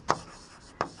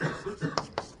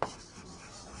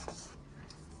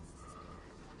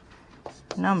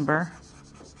number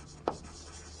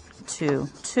to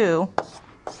 2,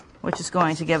 which is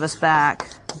going to give us back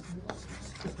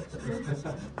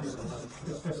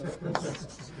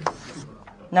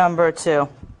number 2.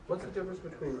 What's the difference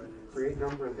between create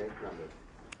number and make number?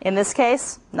 In this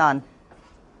case, none.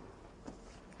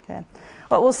 Okay.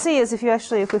 What we'll see is if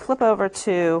we flip over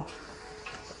to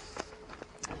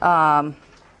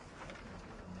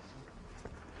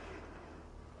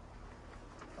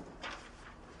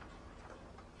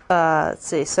let's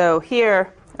see. So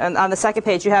here, And on the second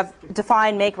page, you have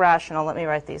define, make rational. Let me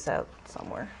write these out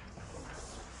somewhere.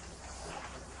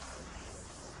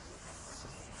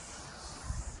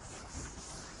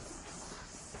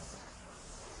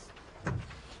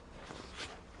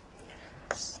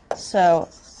 So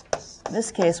in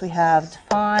this case, we have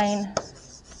define,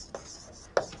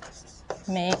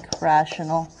 make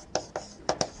rational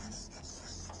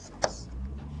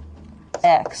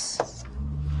x,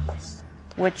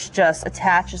 which just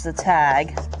attaches a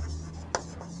tag,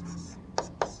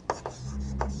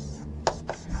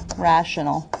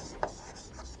 rational,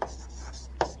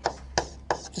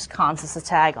 just constants a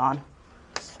tag on.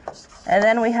 And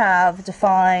then we have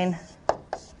define,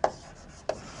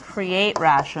 create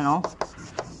rational.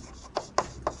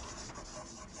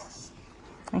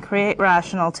 And create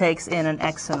rational takes in an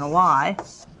x and a y.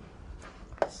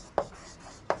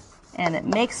 And it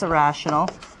makes a rational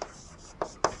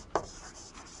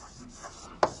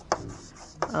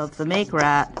of the make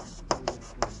rat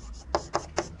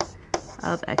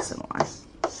of x and y.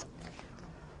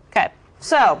 Okay,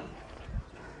 so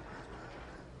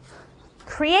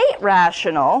create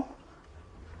rational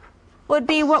would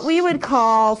be what we would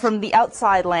call from the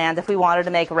outside land if we wanted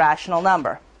to make a rational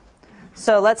number.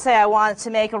 So let's say I wanted to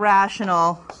make a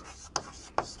rational,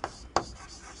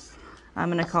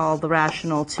 I'm going to call the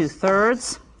rational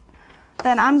 2/3.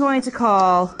 Then I'm going to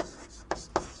call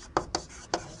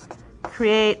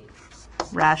create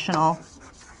rational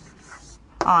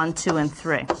on 2 and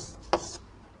 3.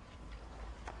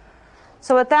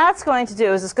 So what that's going to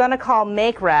do is it's going to call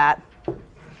make rat,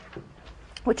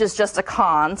 which is just a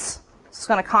cons. It's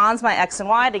going to cons my x and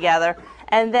y together,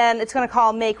 and then it's going to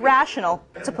call make rational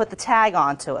to put the tag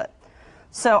onto it.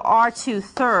 So our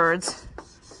 2/3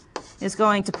 is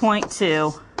going to point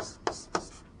to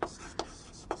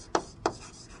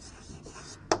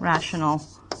rational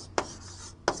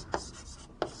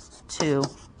 2,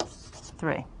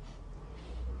 3.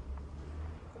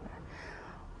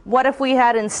 What if we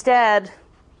had instead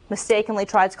mistakenly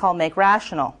tried to call make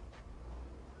rational?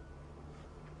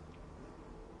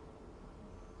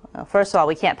 Well, first of all,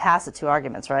 we can't pass it 2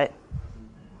 arguments, right?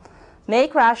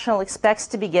 Make rational expects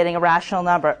to be getting a rational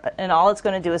number, and all it's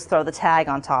going to do is throw the tag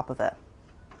on top of it.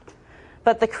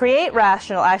 But the create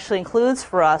rational actually includes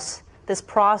for us this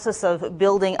process of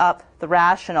building up the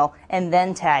rational and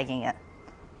then tagging it.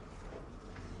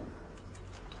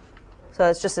 So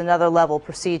it's just another level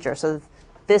procedure. So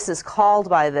this is called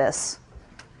by this,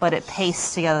 but it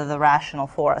pastes together the rational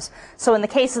for us. So in the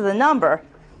case of the number,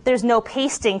 there's no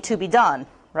pasting to be done,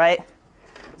 right?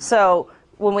 So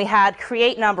when we had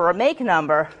create number or make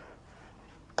number,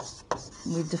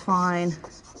 we define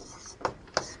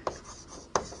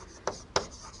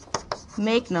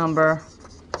make number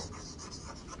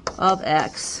of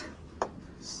x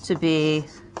to be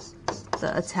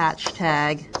the attached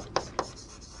tag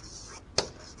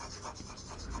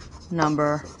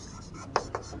number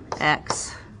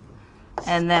x,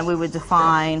 and then we would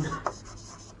define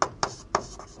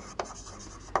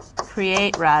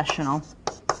create rational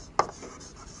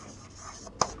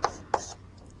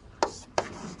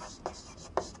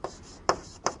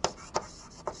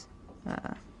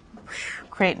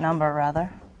create number rather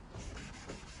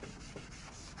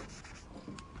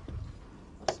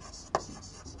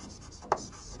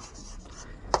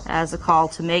as a call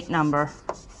to make number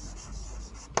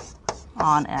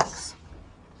on x.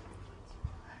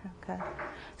 Okay.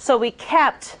 So we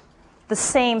kept the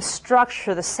same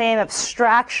structure, the same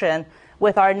abstraction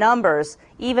with our numbers,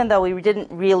 even though we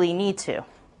didn't really need to.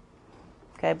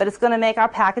 Okay, but it's going to make our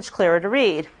package clearer to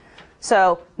read.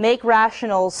 So make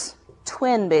rational's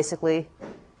twin, basically,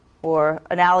 or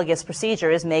analogous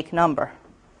procedure is make number.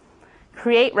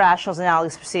 Create rational's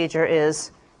analogous procedure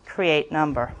is create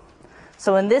number.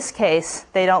 So in this case,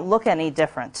 they don't look any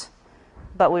different,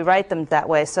 but we write them that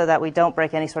way so that we don't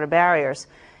break any sort of barriers.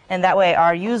 And that way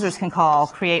our users can call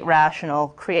create rational,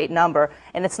 create number.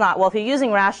 And it's not, well, if you're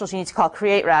using rationals, you need to call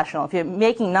create rational. If you're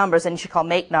making numbers, then you should call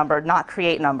make number, not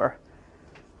create number.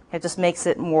 It just makes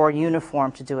it more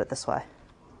uniform to do it this way.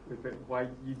 But why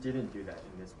you didn't do that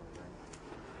in this one,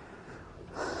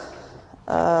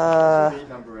 right? Create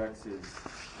number x is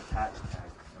attached tag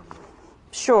number.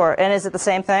 Sure, and is it the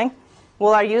same thing?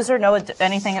 Will our user know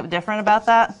anything different about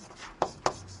that?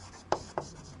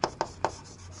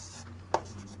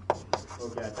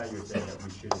 Okay, I thought you were saying that we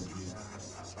shouldn't use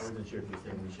that. I wasn't sure if you were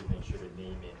saying we should make sure to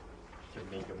name it to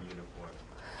make them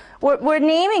uniform. We're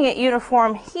naming it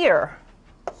uniform here.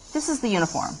 This is the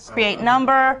uniform. Create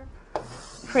number,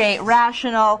 create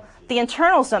rational. The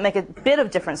internals don't make a bit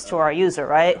of difference to our user,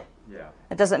 right? Yeah.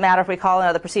 It doesn't matter if we call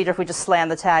another procedure if we just slam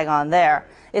the tag on there.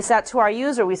 It's that to our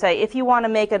user we say, if you want to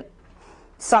make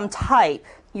some type,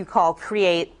 you call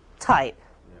create type.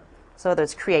 So whether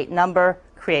it's create number,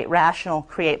 create rational,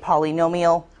 create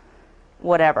polynomial,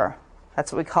 whatever.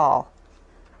 That's what we call.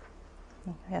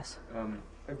 Yes? I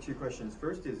have two questions.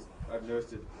 First is, I've noticed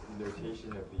the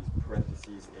notation of these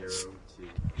parentheses, arrow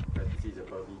to parentheses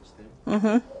above each thing. Mm-hmm.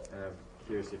 And I'm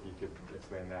curious if you could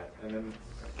explain that. And then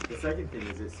the second thing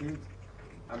is, it seems,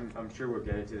 I'm sure we'll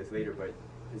get into this later, but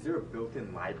is there a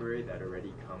built-in library that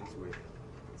already comes with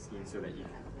schemes so that you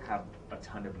have a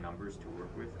ton of numbers to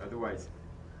work with? Otherwise,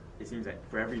 it seems that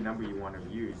for every number you want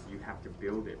to use, you have to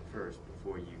build it first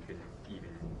before you can even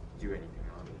do anything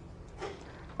on it.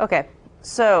 Okay,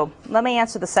 so let me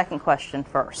answer the second question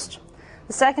first.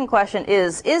 The second question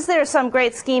is there some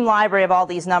great scheme library of all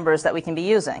these numbers that we can be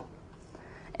using?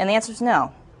 And the answer is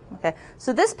no. Okay,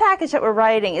 so this package that we're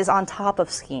writing is on top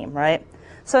of scheme, right?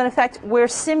 So in effect, we're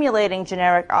simulating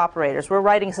generic operators. We're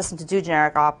writing a system to do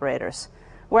generic operators.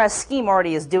 Whereas scheme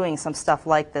already is doing some stuff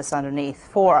like this underneath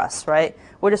for us, right?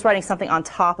 We're just writing something on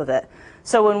top of it.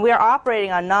 So when we're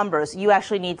operating on numbers, you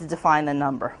actually need to define the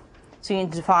number. So you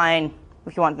need to define,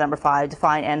 if you want number 5,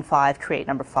 define n5, create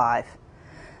number 5.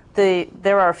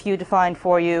 There are a few defined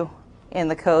for you in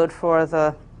the code for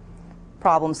the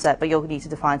problem set, but you'll need to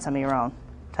define some of your own.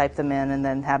 Type them in and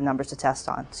then have numbers to test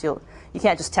on. So you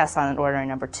can't just test on an ordinary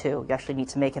number 2. You actually need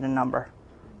to make it a number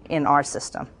in our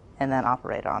system and then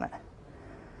operate on it.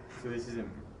 So this isn't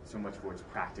so much for its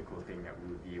practical thing that we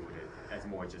would be able to, as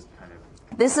more just kind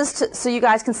of... This is so you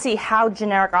guys can see how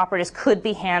generic operators could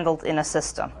be handled in a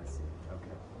system. I see,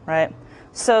 okay. Right?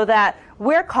 So that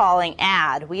we're calling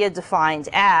add. We had defined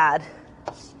add.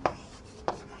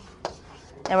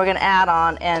 And we're going to add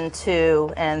on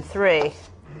n2, n3.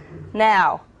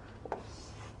 Now,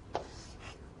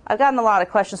 I've gotten a lot of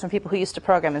questions from people who used to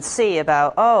program in C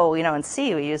about, oh, you know, in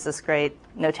C we use this great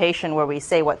notation where we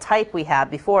say what type we have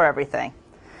before everything.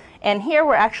 And here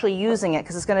we're actually using it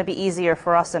because it's going to be easier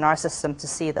for us in our system to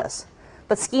see this.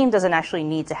 But Scheme doesn't actually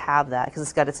need to have that because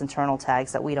it's got its internal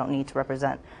tags that we don't need to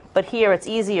represent. But here it's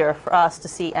easier for us to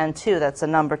see n2, that's a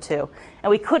number 2. And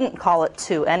we couldn't call it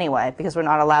 2 anyway because we're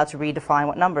not allowed to redefine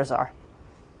what numbers are.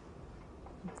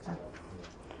 Okay.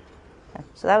 Okay.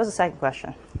 So that was the second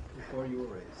question. Before you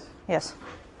erase. Yes?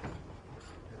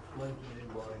 Explain to me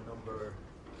why number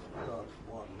dot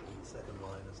 1 in the second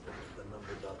line is different than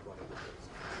number dot 1 in the first.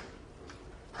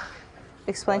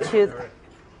 Explain Applied to you. generic,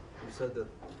 you said that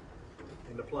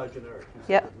in applied generic, you said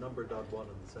Yep. that number dot 1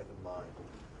 in the second line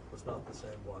was not the same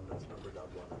one as number dot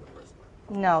 1 in the first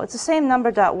line. No, it's the same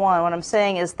number dot 1. What I'm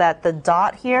saying is that the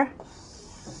dot here,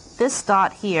 this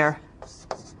dot here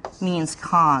means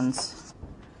cons.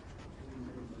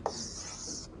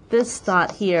 This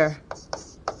dot here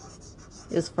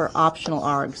is for optional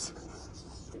args,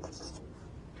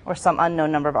 or some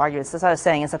unknown number of arguments. That's what I was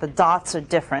saying, is that the dots are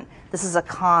different. This is a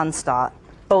cons dot,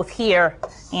 both here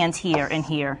and here and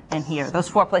here and here. Those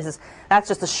 4 places, that's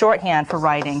just a shorthand for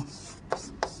writing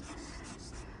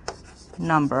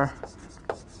number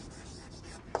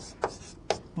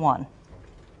 1.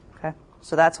 Okay?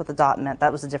 So that's what the dot meant.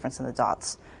 That was the difference in the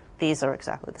dots. These are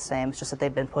exactly the same. It's just that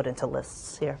they've been put into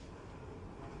lists here.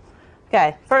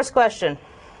 Okay, first question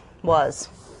was,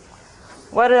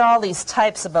 what are all these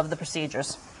types above the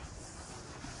procedures?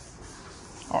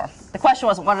 Or the question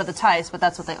wasn't what are the types, but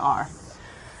that's what they are.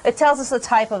 It tells us the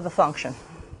type of the function.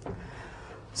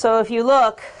 So if you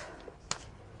look,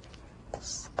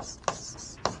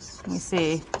 let me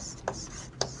see,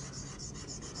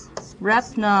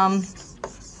 repnum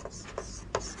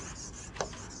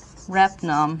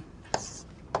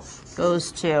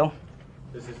goes to,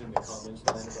 This is in the comments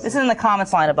line above. this is in the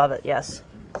comments line above it, yes.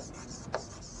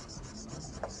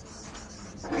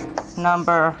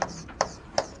 Number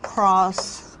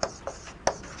cross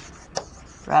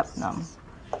repnum.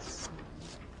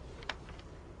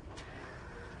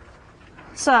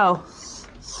 So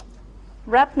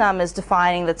repnum is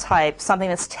defining the type, something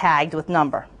that's tagged with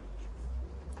number.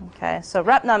 Okay, so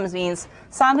repnum means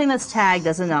something that's tagged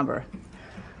as a number.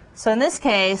 So in this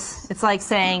case, it's like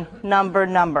saying number,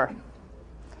 number.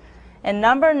 And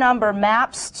number, number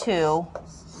maps to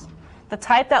the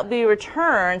type that will be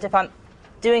returned if I'm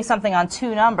doing something on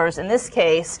 2 numbers. In this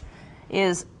case,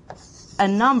 is a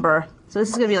number. So this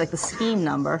is going to be like the scheme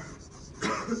number.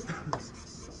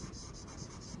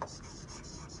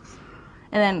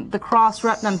 And then the cross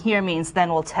repnum here means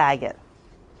then we'll tag it.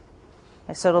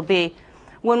 Okay, so it'll be,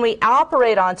 when we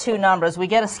operate on 2 numbers, we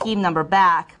get a scheme number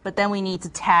back, but then we need to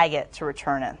tag it to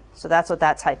return it. So that's what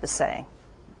that type is saying.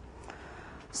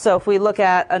 So if we look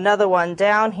at another one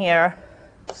down here,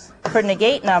 For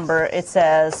negate number, it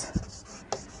says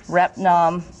rep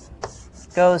num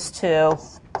goes to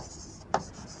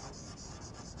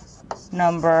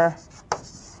number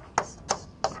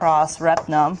cross rep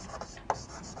num.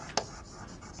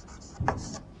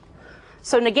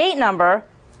 So negate number,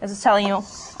 as it's telling you,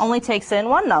 only takes in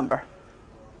one number.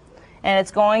 And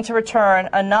it's going to return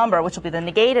a number, which will be the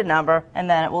negated number, and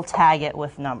then it will tag it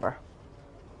with number.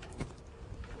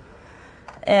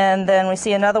 And then we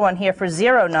see another one here for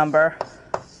zero number.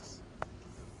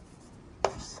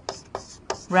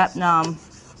 Rep num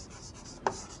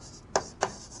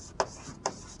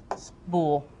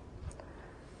bool.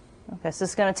 Okay, so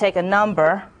it's going to take a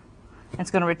number, and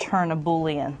it's going to return a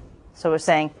Boolean. So we're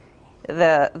saying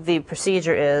the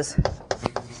procedure is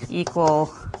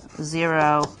equal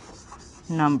zero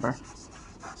number.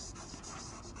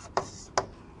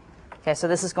 Okay, so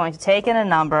this is going to take in a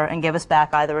number and give us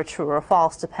back either a true or a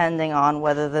false, depending on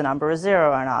whether the number is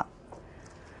 0 or not.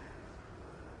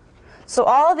 So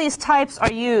all of these types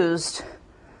are used.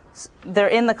 They're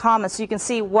in the comments, so you can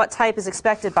see what type is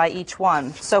expected by each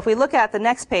one. So if we look at the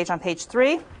next page on page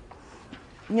 3,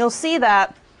 you'll see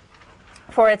that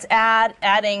for its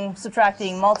adding,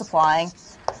 subtracting, multiplying,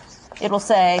 it will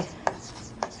say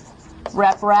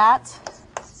rep rat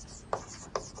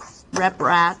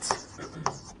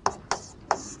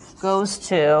goes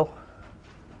to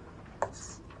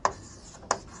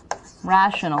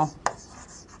rational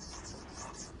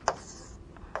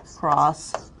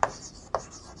cross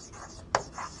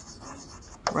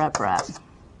rep rat.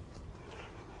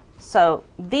 So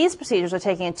these procedures are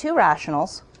taking in two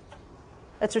rationals.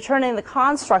 It's returning the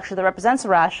con structure that represents a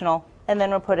rational, and then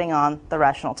we're putting on the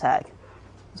rational tag.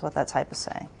 That's what that type is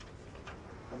saying.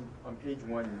 On page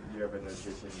 1, you have a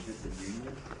notation. Is it the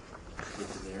union? The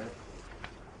generic?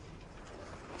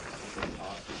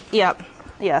 Yep.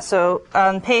 Yeah, so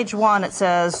on page 1 it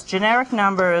says generic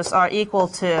numbers are equal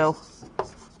to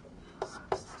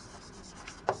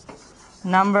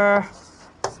number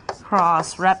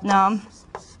cross rep num,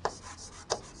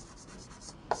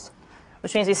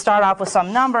 which means we start off with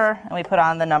some number and we put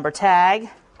on the number tag,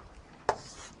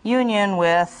 union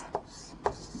with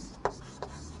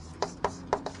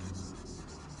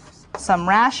some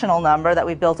rational number that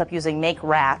we built up using make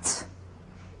rat.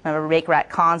 Remember, make rat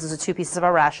cons is the two pieces of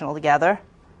a rational together,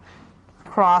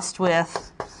 crossed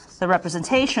with the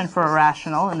representation for a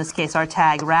rational, in this case our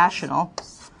tag rational,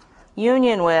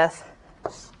 union with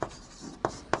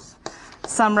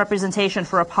some representation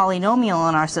for a polynomial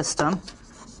in our system,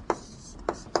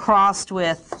 crossed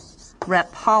with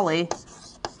rep poly,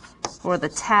 or the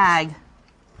tag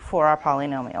for our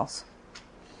polynomials.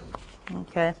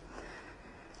 Okay.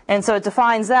 And so it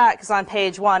defines that because on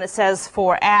page 1 it says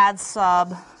for add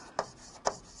sub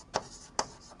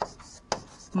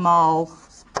mul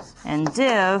and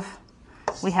div,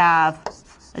 we have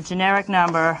a generic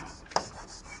number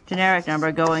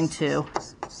going to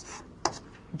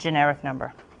generic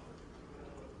number.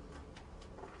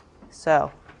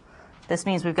 So this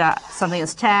means we've got something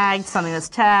that's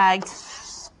tagged,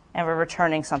 and we're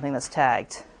returning something that's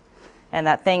tagged. And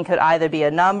that thing could either be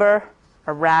a number,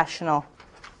 a rational,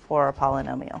 or a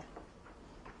polynomial.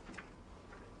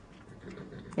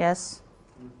 Yes?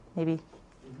 Maybe?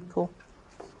 Cool.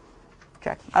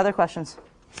 Check. Other questions?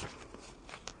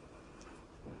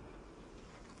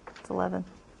 It's 11.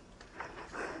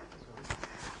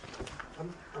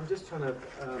 I'm just trying to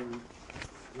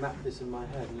map this in my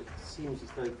head, and it seems as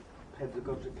though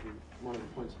pedagogically one of the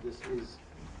points of this is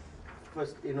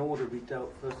first, in order, we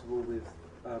dealt first of all with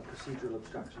procedural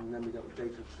abstraction, and then we dealt with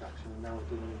data abstraction, and now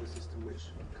we're dealing with a system which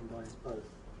combines both.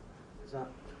 Is that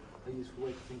a useful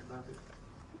way to think about it?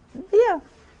 Yeah,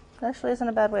 that actually isn't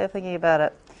a bad way of thinking about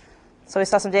it. So we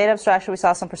saw some data abstraction, we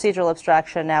saw some procedural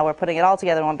abstraction, now we're putting it all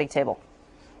together in one big table.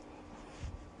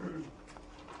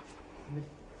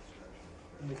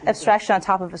 Abstraction on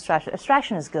top of abstraction.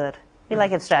 Abstraction is good. We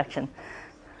like abstraction.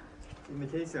 In the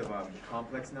case of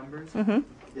complex numbers,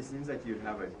 it seems like you'd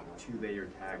have a two-layer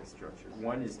tag structure.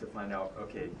 One is to find out,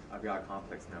 okay, I've got a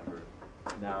complex number.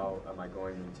 Now, am I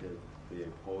going into the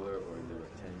polar or the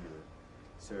rectangular?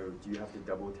 So do you have to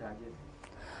double tag it?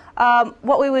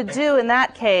 What we would do in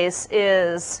that case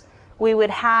is we would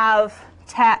have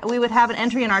an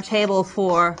entry in our table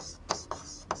for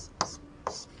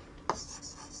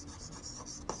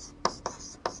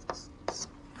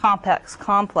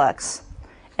complex,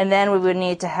 and then we would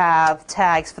need to have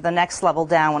tags for the next level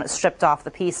down when it's stripped off the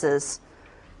pieces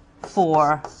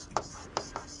for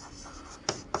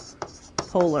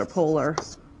polar,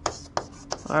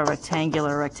 or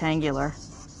rectangular,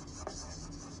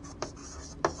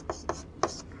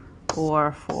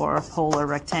 or for polar,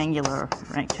 rectangular,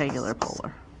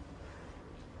 polar.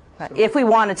 Right. If we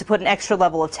wanted to put an extra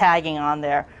level of tagging on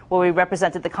there, where we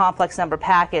represented the complex number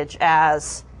package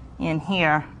as in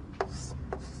here,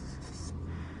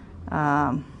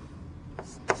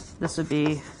 this would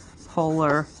be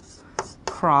polar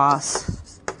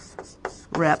cross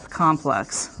rep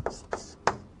complex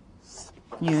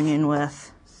union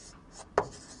with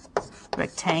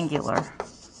rectangular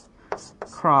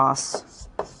cross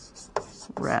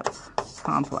rep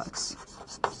complex.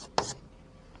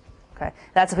 Okay,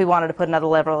 that's if we wanted to put another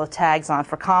level of tags on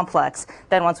for complex.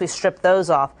 Then once we strip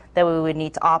those off, then we would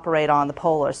need to operate on the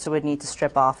polars, so we'd need to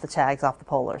strip off the tags off the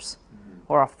polars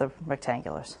or off the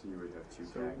rectangulars. So you would have two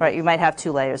tags. Right, you might have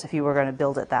two layers if you were going to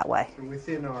build it that way. So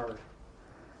within our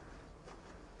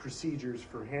procedures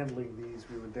for handling these,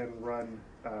 we would then run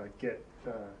get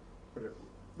the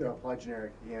apply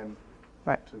generic again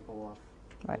Right. to pull off.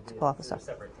 Right, to pull off the They're stuff.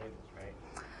 separate tables, right?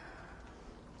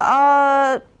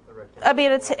 I The rectangle.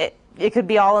 mean, it could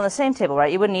be all in the same table,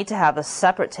 right? You wouldn't need to have a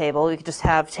separate table. You could just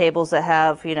have tables that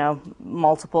have, you know,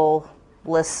 multiple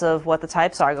lists of what the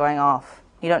types are going off.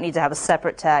 You don't need to have a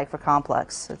separate tag for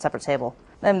complex, a separate table.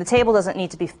 And the table doesn't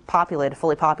need to be populated,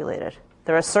 fully populated.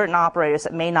 There are certain operators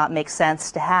that may not make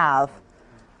sense to have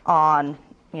on,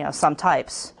 you know, some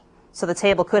types. So the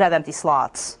table could have empty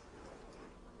slots.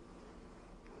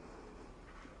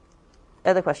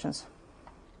 Other questions?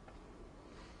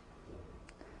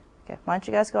 Okay, why don't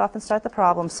you guys go off and start the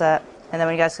problem set, and then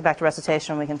when you guys get back to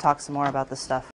recitation, we can talk some more about this stuff.